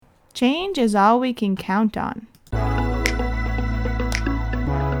Change is all we can count on.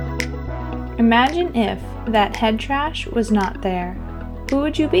 Imagine if that head trash was not there. Who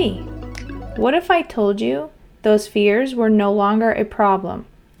would you be? What if I told you those fears were no longer a problem?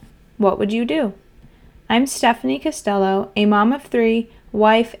 What would you do? I'm Stephanie Costello, a mom of 3,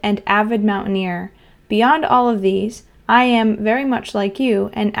 wife, and avid mountaineer. Beyond all of these, I am very much like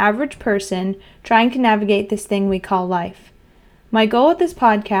you, an average person trying to navigate this thing we call life. My goal with this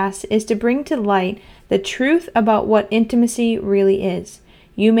podcast is to bring to light the truth about what intimacy really is.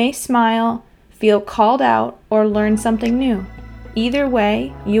 You may smile, feel called out, or learn something new. Either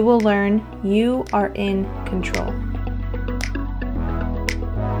way, you will learn you are in control.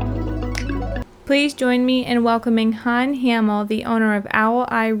 Please join me in welcoming Han Hamill, the owner of Owl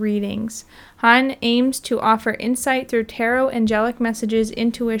Eye Readings. Han aims to offer insight through tarot, angelic messages,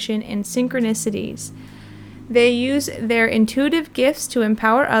 intuition, and synchronicities. They use their intuitive gifts to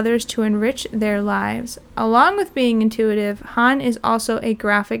empower others to enrich their lives. Along with being intuitive, Han is also a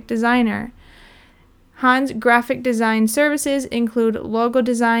graphic designer. Han's graphic design services include logo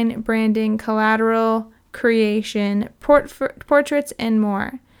design, branding, collateral creation, portraits, and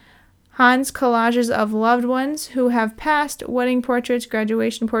more. Han's collages of loved ones who have passed, wedding portraits,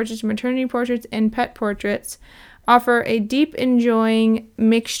 graduation portraits, maternity portraits, and pet portraits offer a deep, enjoying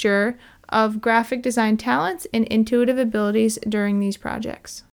mixture of graphic design talents and intuitive abilities during these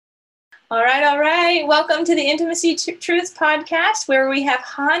projects. All right. Welcome to the Intimacy Truth podcast, where we have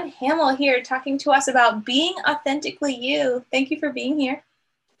Han Hamill here talking to us about being authentically you. Thank you for being here.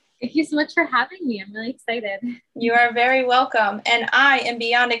 Thank you so much for having me. I'm really excited. You are very welcome. And I am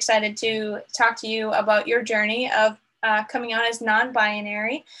beyond excited to talk to you about your journey of coming out as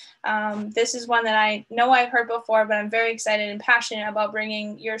non-binary. This is one that I know I've heard before, but I'm very excited and passionate about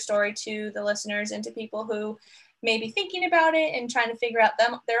bringing your story to the listeners and to people who may be thinking about it and trying to figure out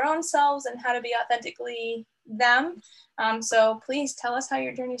their own selves and how to be authentically them. So please tell us how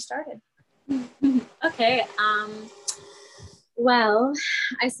your journey started. Okay. Well,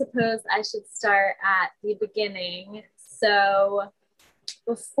 I suppose I should start at the beginning. So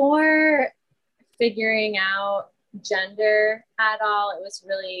before figuring out gender at all, it was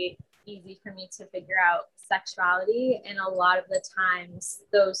really easy for me to figure out sexuality. And a lot of the times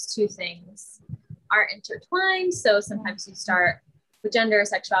those two things are intertwined. So sometimes you start with gender or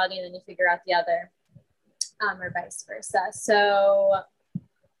sexuality and then you figure out the other, or vice versa. So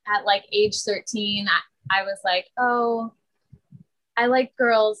at like age 13, I was like, oh, I like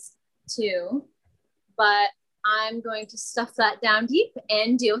girls too, but I'm going to stuff that down deep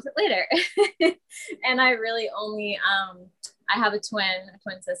and deal with it later. And I really only, I have a twin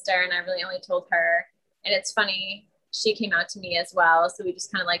sister, and I really only told her. And it's funny, she came out to me as well. So we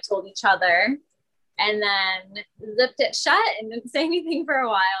just kind of like told each other and then zipped it shut and didn't say anything for a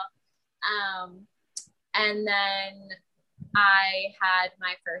while. And then I had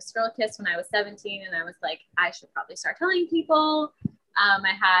my first girl kiss when I was 17, and I was like, I should probably start telling people.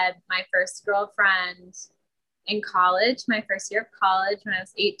 I had my first girlfriend in college, my first year of college when I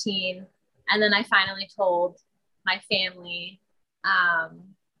was 18. And then I finally told my family,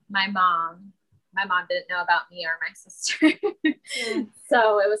 my mom didn't know about me or my sister.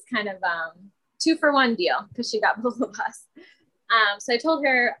 So it was kind of 2-for-1 deal because she got both of us. So I told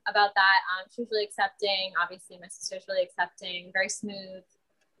her about that. She was really accepting. Obviously, my sister's really accepting. Very smooth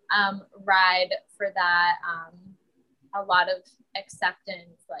ride for that. A lot of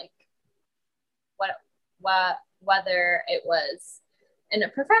acceptance, like whether it was in a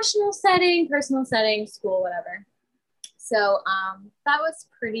professional setting, personal setting, school, whatever. So that was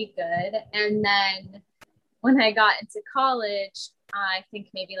pretty good. And then when I got into college, I think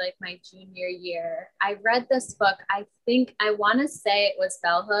maybe like my junior year, I read this book. I want to say it was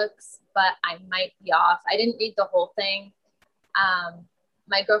Bell Hooks, but I might be off. I didn't read the whole thing.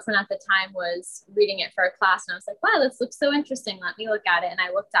 My girlfriend at the time was reading it for a class, and I was like, wow, this looks so interesting. Let me look at it. And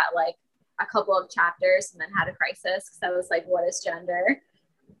I looked at like a couple of chapters and then had a crisis because I was like, what is gender?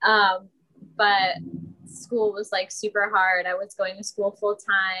 But school was like super hard. I was going to school full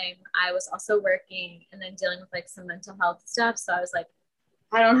time. I was also working and then dealing with like some mental health stuff. So I was like,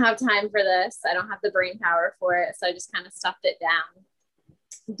 I don't have time for this. I don't have the brain power for it. So I just kind of stuffed it down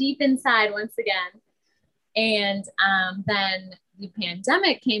deep inside once again. And then the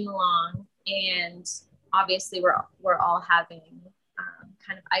pandemic came along, and obviously we're all having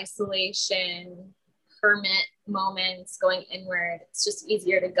kind of isolation, hermit moments, going inward. It's just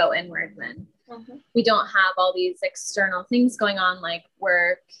easier to go inward when we don't have all these external things going on like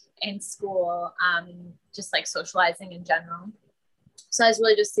work and school, just like socializing in general. So I was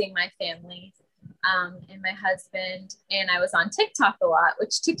really just seeing my family and my husband, and I was on TikTok a lot,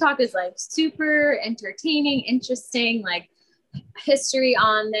 which TikTok is like super entertaining, interesting, like history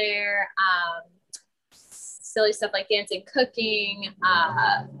on there, silly stuff like dancing, cooking.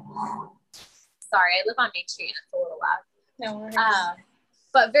 Sorry, I live on Main Street and it's a little loud. No worries.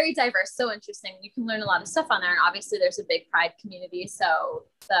 But very diverse, so interesting. You can learn a lot of stuff on there, and obviously there's a big Pride community, so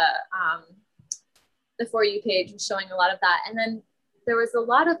the For You page was showing a lot of that. And then there was a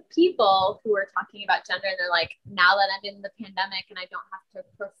lot of people who were talking about gender, and they're like, now that I'm in the pandemic and I don't have to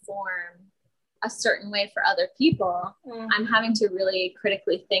perform a certain way for other people, I'm having to really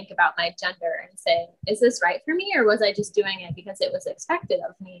critically think about my gender and say, is this right for me, or was I just doing it because it was expected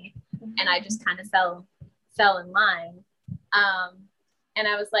of me? And I just kind of fell in line. And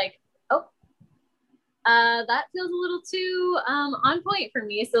I was like, oh, that feels a little too on point for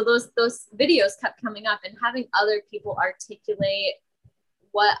me. So those videos kept coming up, and having other people articulate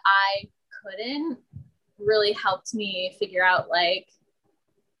what I couldn't really helped me figure out, like,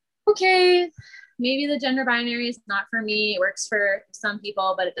 okay, maybe the gender binary is not for me. It works for some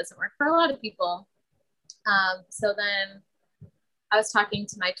people, but it doesn't work for a lot of people. So then I was talking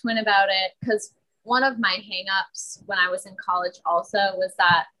to my twin about it, because one of my hangups when I was in college also was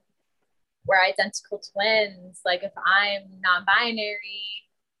that we're identical twins. Like, if I'm non-binary,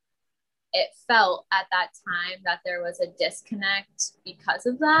 it felt at that time that there was a disconnect because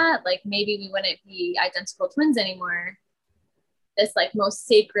of that. Like, maybe we wouldn't be identical twins anymore. This like most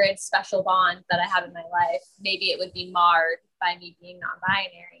sacred, special bond that I have in my life, maybe it would be marred by me being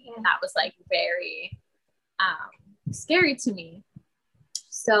non-binary. And that was like very scary to me.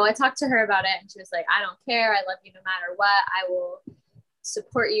 So I talked to her about it, and she was like, I don't care. I love you no matter what. I will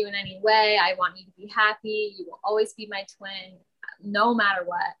support you in any way. I want you to be happy. You will always be my twin, no matter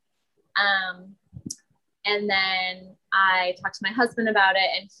what. And then I talked to my husband about it,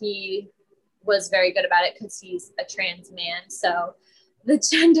 and he was very good about it because he's a trans man. So the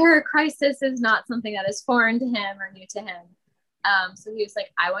gender crisis is not something that is foreign to him or new to him. So he was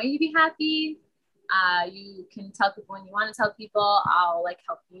like, I want you to be happy. You can tell people when you want to tell people. I'll like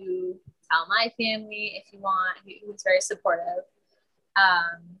help you tell my family if you want. He was very supportive.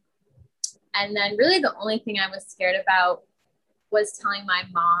 And then really the only thing I was scared about was telling my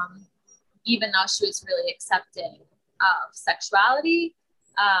mom, even though she was really accepting of sexuality.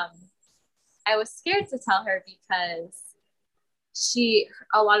 I was scared to tell her because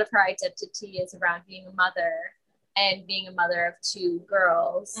a lot of her identity is around being a mother and being a mother of two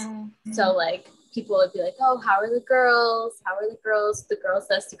girls. Mm-hmm. So like people would be like, oh, how are the girls? How are the girls? The girls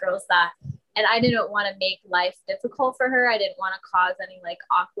this, the girls that. And I didn't want to make life difficult for her. I didn't want to cause any like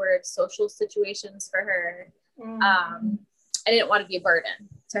awkward social situations for her. Mm-hmm. I didn't want to be a burden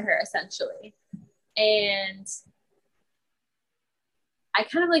to her essentially. And I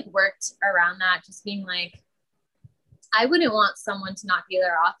kind of like worked around that, just being like, I wouldn't want someone to not be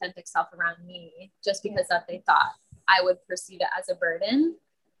their authentic self around me just because that they thought I would perceive it as a burden.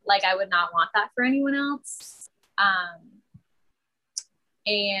 Like I would not want that for anyone else.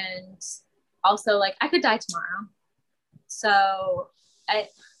 And also like I could die tomorrow. So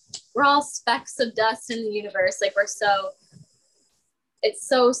we're all specks of dust in the universe. Like it's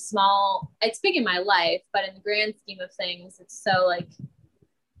so small. It's big in my life, but in the grand scheme of things, it's so like,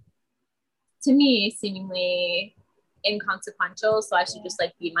 to me, seemingly inconsequential. So I should just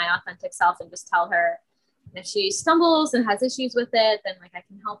like be my authentic self and just tell her. And if she stumbles and has issues with it, then like I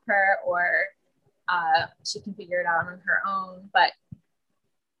can help her, or she can figure it out on her own. But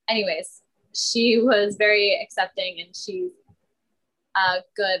anyways, she was very accepting, and she's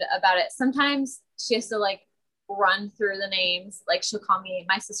good about it. Sometimes she has to like run through the names. Like she'll call me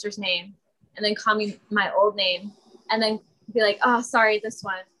my sister's name and then call me my old name and then be like, oh, sorry, this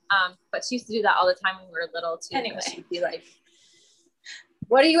one. But she used to do that all the time when we were little too. Anyway, she'd be like,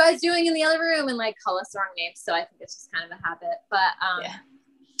 what are you guys doing in the other room? And like call us the wrong names. So I think it's just kind of a habit. But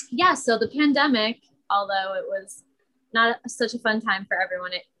yeah, so the pandemic, although it was not such a fun time for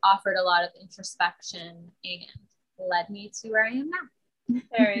everyone, it offered a lot of introspection and led me to where I am now.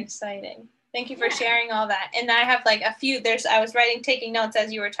 Very exciting. Thank you for sharing all that. And I have like a few, I was taking notes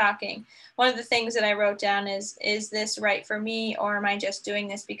as you were talking. One of the things that I wrote down is this right for me, or am I just doing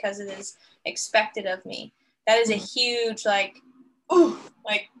this because it is expected of me? That is a huge,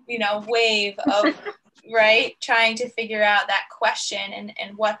 wave of, right? Trying to figure out that question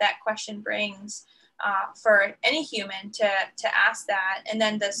and what that question brings for any human to ask that. And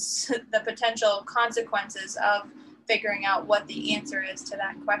then the potential consequences of figuring out what the answer is to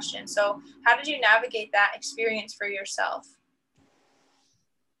that question. So how did you navigate that experience for yourself?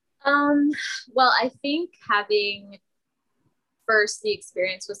 Well, I think having first the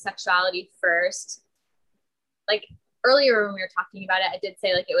experience with sexuality first, like earlier when we were talking about it, I did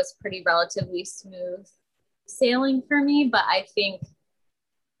say like it was pretty relatively smooth sailing for me, but I think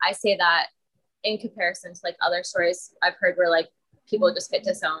I say that in comparison to like other stories I've heard where like people just get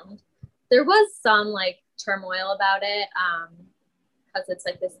disowned. There was some like turmoil about it, because it's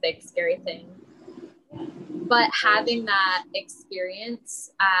like this big scary thing. But having that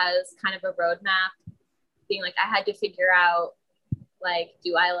experience as kind of a roadmap, being like I had to figure out like,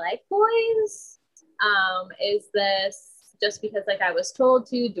 do I like boys? Is this just because like I was told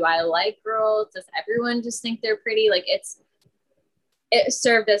to? Do I like girls? Does everyone just think they're pretty? Like it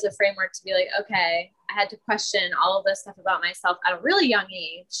served as a framework to be like, okay, I had to question all of this stuff about myself at a really young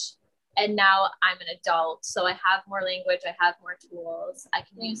age. And now I'm an adult. So I have more language, I have more tools. I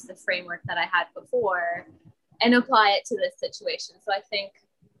can use the framework that I had before and apply it to this situation. So I think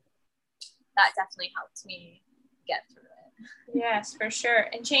that definitely helped me get through it. Yes, for sure.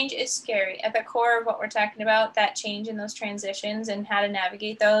 And change is scary. At the core of what we're talking about, that change in those transitions and how to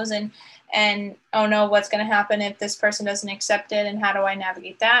navigate those and oh no, what's going to happen if this person doesn't accept it and how do I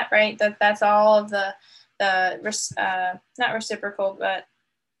navigate that, right? That's all of the not reciprocal, but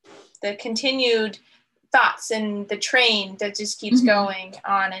the continued thoughts and the train that just keeps going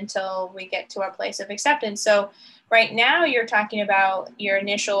on until we get to our place of acceptance. So right now you're talking about your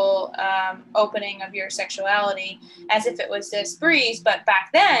initial opening of your sexuality as if it was this breeze, but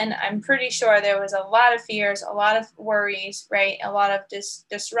back then I'm pretty sure there was a lot of fears, a lot of worries, right? A lot of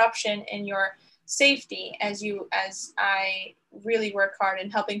disruption in your safety as I really work hard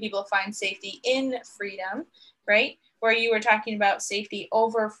in helping people find safety in freedom, right? Where you were talking about safety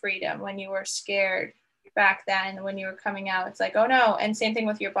over freedom when you were scared back then when you were coming out. It's like, oh no. And same thing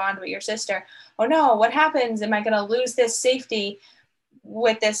with your bond with your sister. Oh no, what happens? Am I going to lose this safety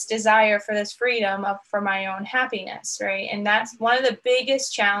with this desire for this freedom for my own happiness, right? And that's one of the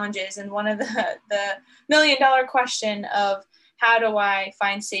biggest challenges and one of the $1,000,000 question of how do I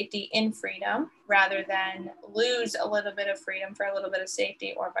find safety in freedom rather than lose a little bit of freedom for a little bit of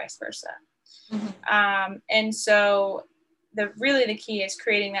safety or vice versa. And so the key is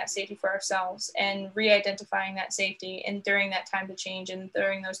creating that safety for ourselves and re-identifying that safety and during that time to change and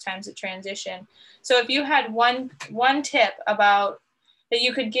during those times of transition. So if you had one tip about that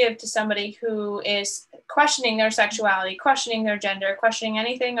you could give to somebody who is questioning their sexuality, questioning their gender, questioning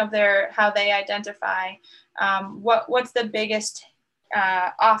anything of how they identify, what's the biggest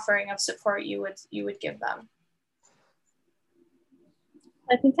offering of support you would give them?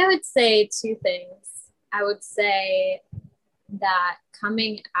 I think I would say two things. I would say that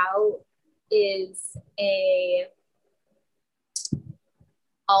coming out is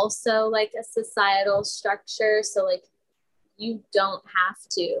also like a societal structure. So like you don't have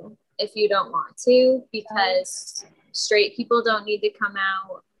to if you don't want to, because straight people don't need to come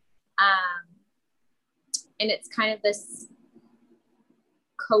out. And it's kind of this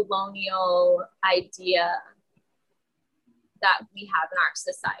colonial idea that we have in our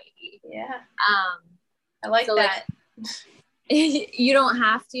society. Yeah. I like so that. Like, you don't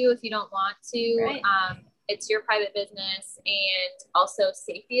have to if you don't want to. Right. It's your private business, and also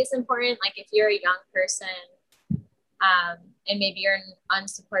safety is important. Like if you're a young person, and maybe you're in an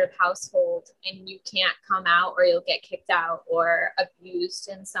unsupportive household and you can't come out or you'll get kicked out or abused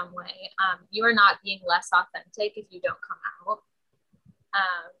in some way, you are not being less authentic if you don't come out.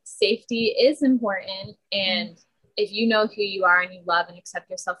 Safety is important, and if you know who you are and you love and accept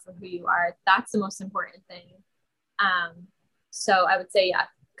yourself for who you are, that's the most important thing. So I would say, yeah,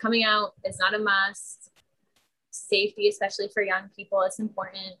 coming out is not a must. Safety, especially for young people, is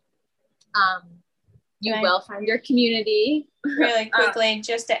important. You will find your community. Really quickly,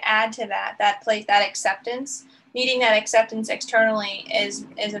 just to add to that place, that acceptance, needing that acceptance externally is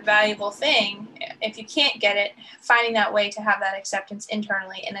a valuable thing. If you can't get it, finding that way to have that acceptance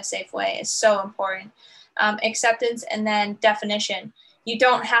internally in a safe way is so important. Acceptance and then definition. You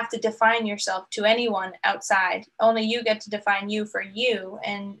don't have to define yourself to anyone outside. Only you get to define you for you,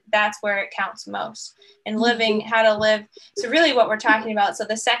 and that's where it counts most. And living, how to live. So really what we're talking about. So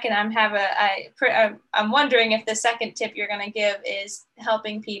the second I'm wondering if the second tip you're going to give is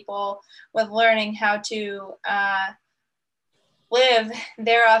helping people with learning how to live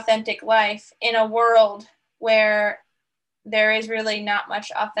their authentic life in a world where there is really not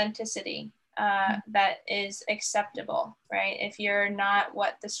much authenticity. That is acceptable, right? If you're not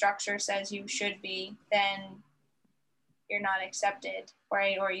what the structure says you should be, then you're not accepted,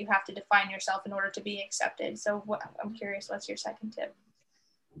 right? Or you have to define yourself in order to be accepted. So I'm curious, what's your second tip?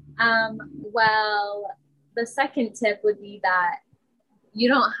 Well, the second tip would be that you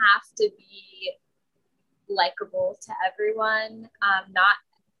don't have to be likable to everyone. Not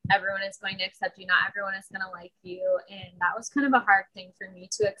everyone is going to accept you. Not everyone is going to like you. And that was kind of a hard thing for me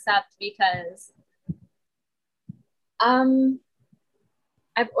to accept because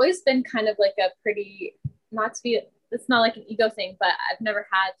I've always been kind of like a pretty, not to be, it's not like an ego thing, but I've never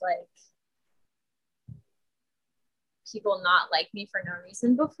had like people not like me for no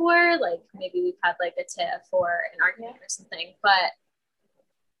reason before. Like maybe we've had like a tiff or an argument or something, but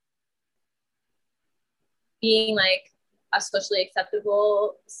being like a socially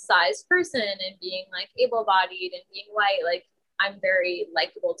acceptable size person and being like able-bodied and being white, like I'm very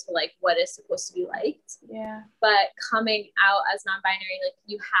likable to like what is supposed to be liked. Yeah. But coming out as non-binary, like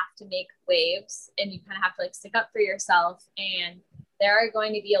you have to make waves and you kind of have to like stick up for yourself. And there are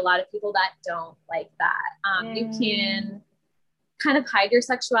going to be a lot of people that don't like that. You can kind of hide your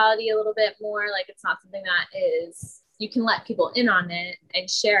sexuality a little bit more. Like it's not something that is, you can let people in on it and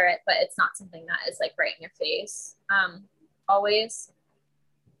share it, but it's not something that is like right in your face always.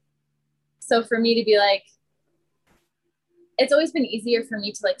 So for me to be like, it's always been easier for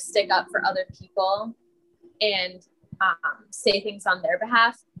me to like stick up for other people and say things on their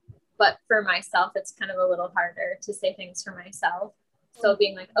behalf. But for myself, it's kind of a little harder to say things for myself. So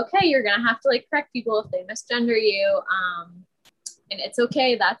being like, okay, you're going to have to like correct people if they misgender you. And it's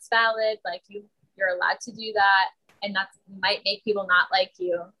okay. That's valid. Like you're allowed to do that. And that might make people not like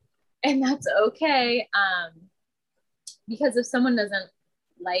you. And that's okay. Because if someone doesn't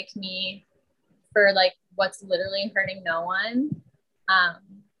like me for like what's literally hurting no one,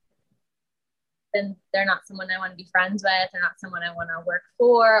 then they're not someone I want to be friends with. They're not someone I want to work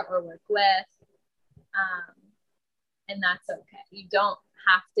for or work with. And that's okay. You don't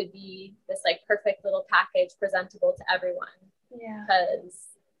have to be this like perfect little package presentable to everyone. Yeah. Because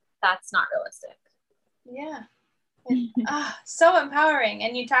that's not realistic. Yeah. So empowering.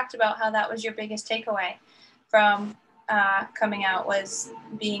 And you talked about how that was your biggest takeaway from coming out, was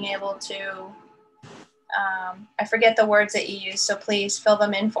being able to, I forget the words that you use, so please fill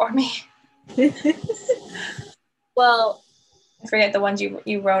them in for me. Well, I forget the ones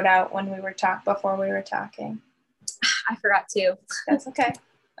you wrote out when we were before we were talking. I forgot too. That's okay.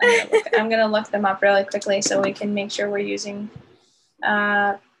 I'm gonna look them up really quickly so we can make sure we're using.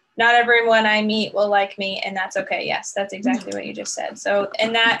 Not everyone I meet will like me, and that's okay. Yes, that's exactly what you just said. So,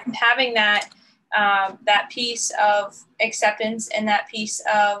 and that having that piece of acceptance and that piece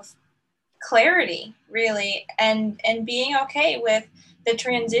of clarity, really, and being okay with the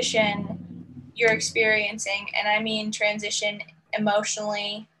transition you're experiencing, and I mean transition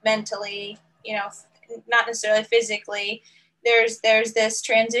emotionally, mentally, not necessarily physically. There's this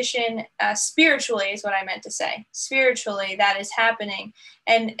transition spiritually is what I meant to say. Spiritually, that is happening,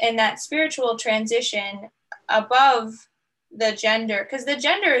 and that spiritual transition above the gender, because the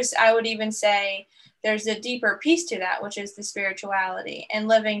genders, I would even say there's a deeper piece to that, which is the spirituality and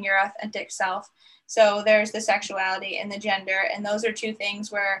living your authentic self. So there's the sexuality and the gender, and those are two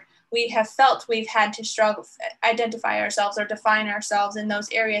things where we have felt we've had to struggle, identify ourselves or define ourselves in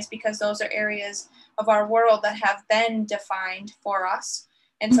those areas, because those are areas of our world that have been defined for us.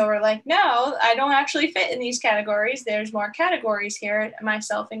 And so we're like, no, I don't actually fit in these categories. There's more categories here,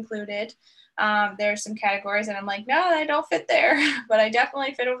 myself included. There's some categories and I'm like, no, I don't fit there, but I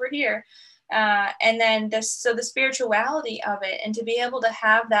definitely fit over here. And then the spirituality of it, and to be able to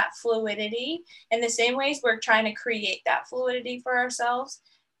have that fluidity in the same ways we're trying to create that fluidity for ourselves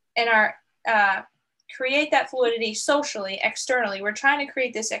and create that fluidity socially, externally. We're trying to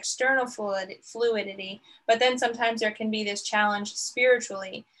create this external fluidity, but then sometimes there can be this challenge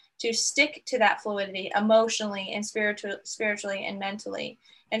spiritually to stick to that fluidity emotionally and spiritually and mentally.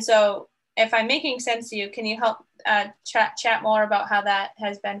 And so if I'm making sense to you, can you help chat more about how that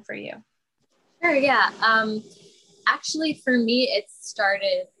has been for you? Sure, yeah. Actually, for me, it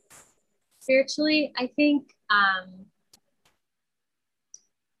started spiritually, I think.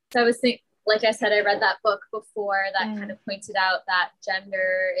 So I was thinking, like I said, I read that book before that kind of pointed out that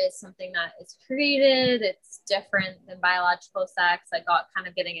gender is something that is created. It's different than biological sex. I got kind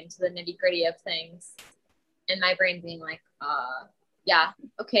of getting into the nitty gritty of things, and my brain being like, yeah,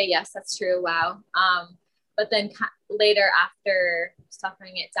 okay, yes, that's true. Wow. But then later, after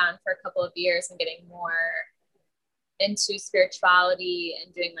suffering it down for a couple of years and getting more into spirituality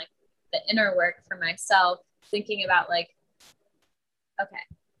and doing like the inner work for myself, thinking about like, okay,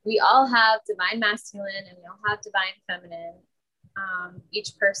 we all have divine masculine and we all have divine feminine.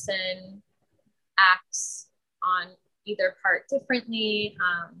 Each person acts on either part differently.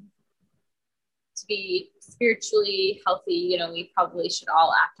 To be spiritually healthy, we probably should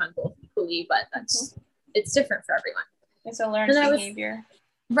all act on both equally, but it's different for everyone. It's a learned behavior.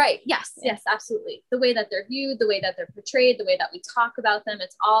 Right. Yes. Yes, absolutely. The way that they're viewed, the way that they're portrayed, the way that we talk about them,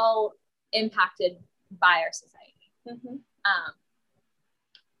 it's all impacted by our society. Mm-hmm.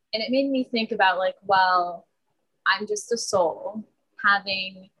 And it made me think about like, well, I'm just a soul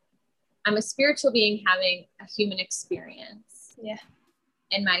I'm a spiritual being having a human experience. Yeah.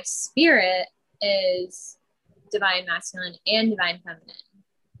 And my spirit is divine masculine and divine feminine.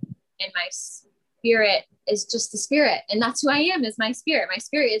 And my spirit is just the spirit. And that's who I am, is my spirit. My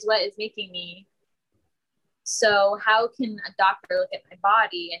spirit is what is making me. So how can a doctor look at my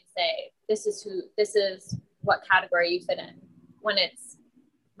body and say, this is what category you fit in, when it's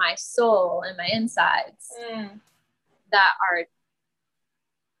my soul and my insides that are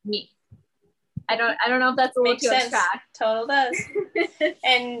me? I don't know if that's a little too abstract. Total does.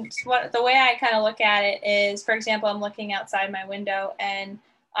 And the way I kind of look at it is, for example, I'm looking outside my window and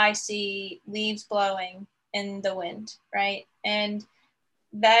I see leaves blowing in the wind, right? And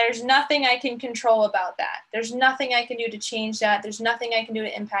there's nothing I can control about that. There's nothing I can do to change that. There's nothing I can do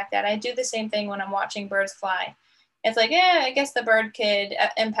to impact that. I do the same thing when I'm watching birds fly. It's like, I guess the bird could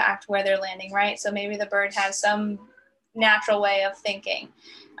impact where they're landing, right? So maybe the bird has some natural way of thinking.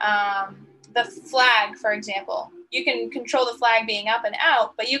 The flag, for example, you can control the flag being up and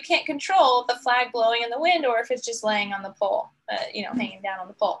out, but you can't control the flag blowing in the wind or if it's just laying on the pole, hanging down on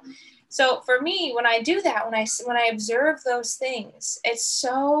the pole. So for me, when I do that, when I observe those things, it's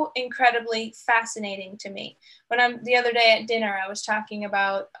so incredibly fascinating to me. The other day at dinner, I was talking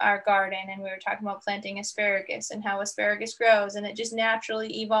about our garden and we were talking about planting asparagus and how asparagus grows and it just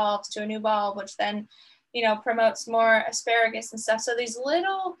naturally evolves to a new bulb, which then, promotes more asparagus and stuff. So these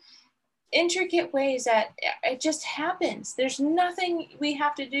little intricate ways that it just happens. There's nothing we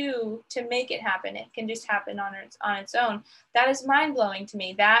have to do to make it happen. It can just happen on its own. That is mind-blowing to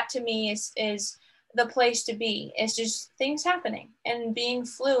me. That to me is the place to be. It's just things happening and being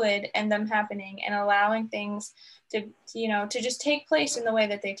fluid and them happening and allowing things to just take place in the way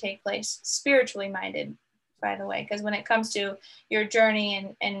that they take place, spiritually minded, by the way, because when it comes to your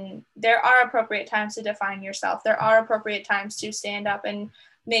journey and there are appropriate times to define yourself. There are appropriate times to stand up and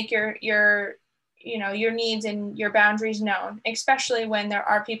make your needs and your boundaries known, especially when there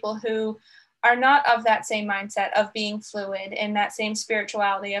are people who are not of that same mindset of being fluid and that same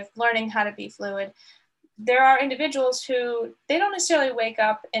spirituality of learning how to be fluid. There are individuals who they don't necessarily wake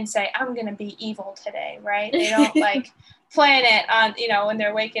up and say, I'm going to be evil today, right? They don't like plan it on, when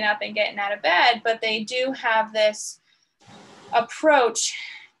they're waking up and getting out of bed, but they do have this approach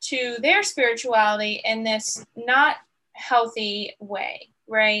to their spirituality in this not healthy way.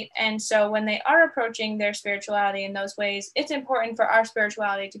 Right. And so when they are approaching their spirituality in those ways, it's important for our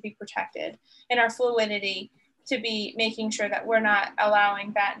spirituality to be protected and our fluidity to be making sure that we're not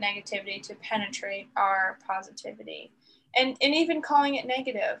allowing that negativity to penetrate our positivity. And even calling it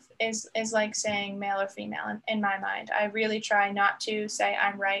negative is like saying male or female in my mind. I really try not to say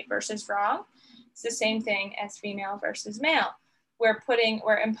I'm right versus wrong. It's the same thing as female versus male.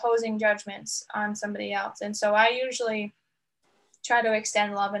 We're imposing judgments on somebody else. And so I usually try to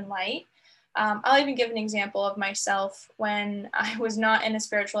extend love and light. I'll even give an example of myself when I was not in a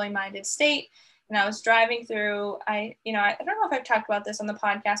spiritually minded state and I was driving through, I don't know if I've talked about this on the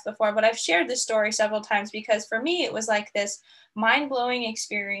podcast before, but I've shared this story several times because for me, it was like this mind-blowing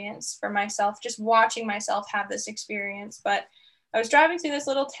experience for myself, just watching myself have this experience. But I was driving through this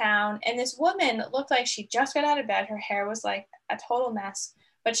little town and this woman looked like she just got out of bed. Her hair was like a total mess.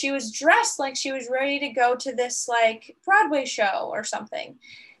 But she was dressed like she was ready to go to this like Broadway show or something.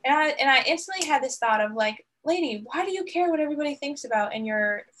 And I instantly had this thought of like, lady, why do you care what everybody thinks about in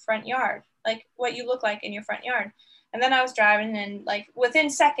your front yard? Like what you look like in your front yard. And then I was driving and like within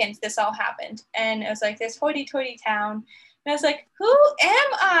seconds, this all happened. And it was like this hoity-toity town. And I was like, who am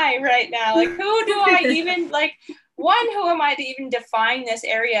I right now? Like, who do I even like? Who am I to even define this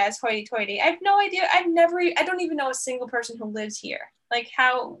area as hoity-toity? I have no idea. I don't even know a single person who lives here. Like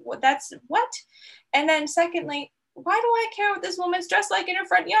what? And then secondly, why do I care what this woman's dressed like in her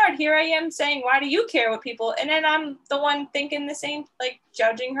front yard? Here I am saying, why do you care what people? And then I'm the one thinking the same, like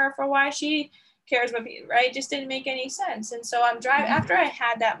judging her for why she cares what people, right? It just didn't make any sense. And so I'm driving, after I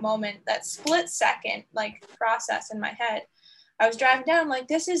had that moment, that split second, like process in my head, I was driving down like,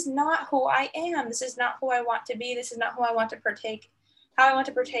 this is not who I am. This is not who I want to be. This is not who I want to partake, how I want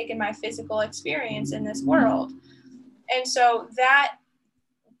to partake in my physical experience in this world. And so that,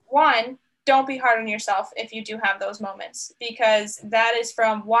 one, don't be hard on yourself if you do have those moments, because that is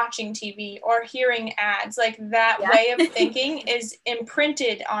from watching TV or hearing ads. Like that way of thinking is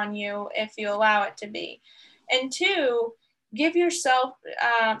imprinted on you if you allow it to be. And two, give yourself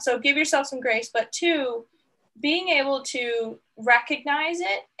some grace, but two, being able to recognize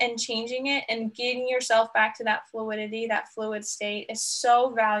it and changing it and getting yourself back to that fluidity, that fluid state is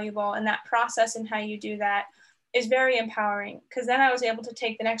so valuable. And that process and how you do that is very empowering, because then I was able to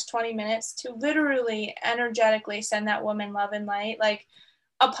take the next 20 minutes to literally energetically send that woman love and light, like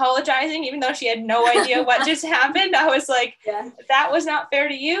apologizing, even though she had no idea what just happened. I was like, that was not fair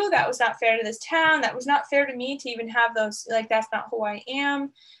to you. That was not fair to this town. That was not fair to me to even have those, like, that's not who I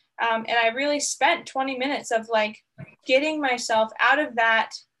am. And I really spent 20 minutes of like getting myself out of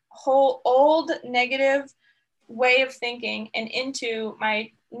that whole old negative way of thinking and into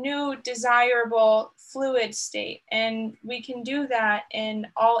my new desirable fluid state. And we can do that in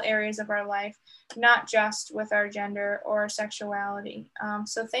all areas of our life, not just with our gender or sexuality.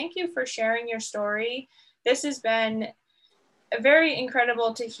 So thank you for sharing your story. This has been very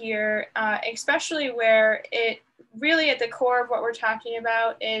incredible to hear, especially where it really at the core of what we're talking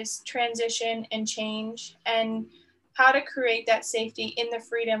about is transition and change, and how to create that safety in the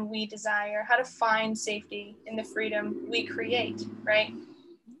freedom we desire, how to find safety in the freedom we create, right?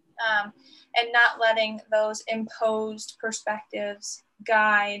 And not letting those imposed perspectives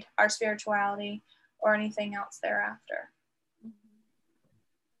guide our spirituality or anything else thereafter.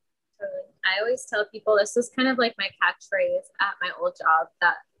 I always tell people, this was kind of like my catchphrase at my old job,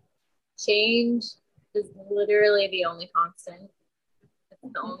 that change is literally the only constant.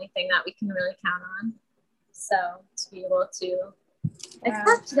 It's the only thing that we can really count on. So to be able to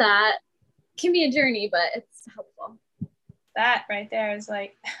accept that can be a journey, but it's helpful. That right there is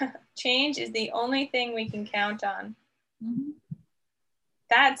like, change is the only thing we can count on. Mm-hmm.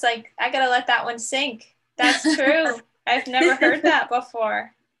 That's like, I gotta let that one sink. That's true. I've never heard that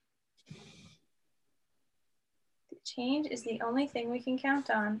before. Change is the only thing we can count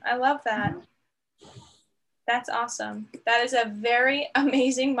on. I love that. That's awesome. That is a very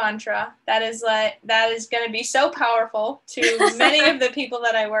amazing mantra. That is going to be so powerful to many of the people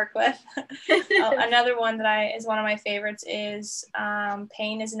that I work with. Another one that is one of my favorites is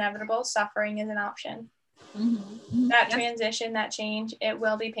pain is inevitable, suffering is an option. Mm-hmm. That transition, that change, it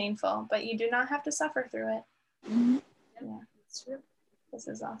will be painful, but you do not have to suffer through it. Mm-hmm. Yeah, that's true. This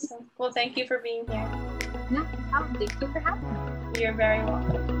is awesome. Well, thank you for being here. No problem. Thank you for having me. You're very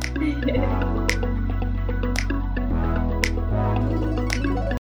welcome.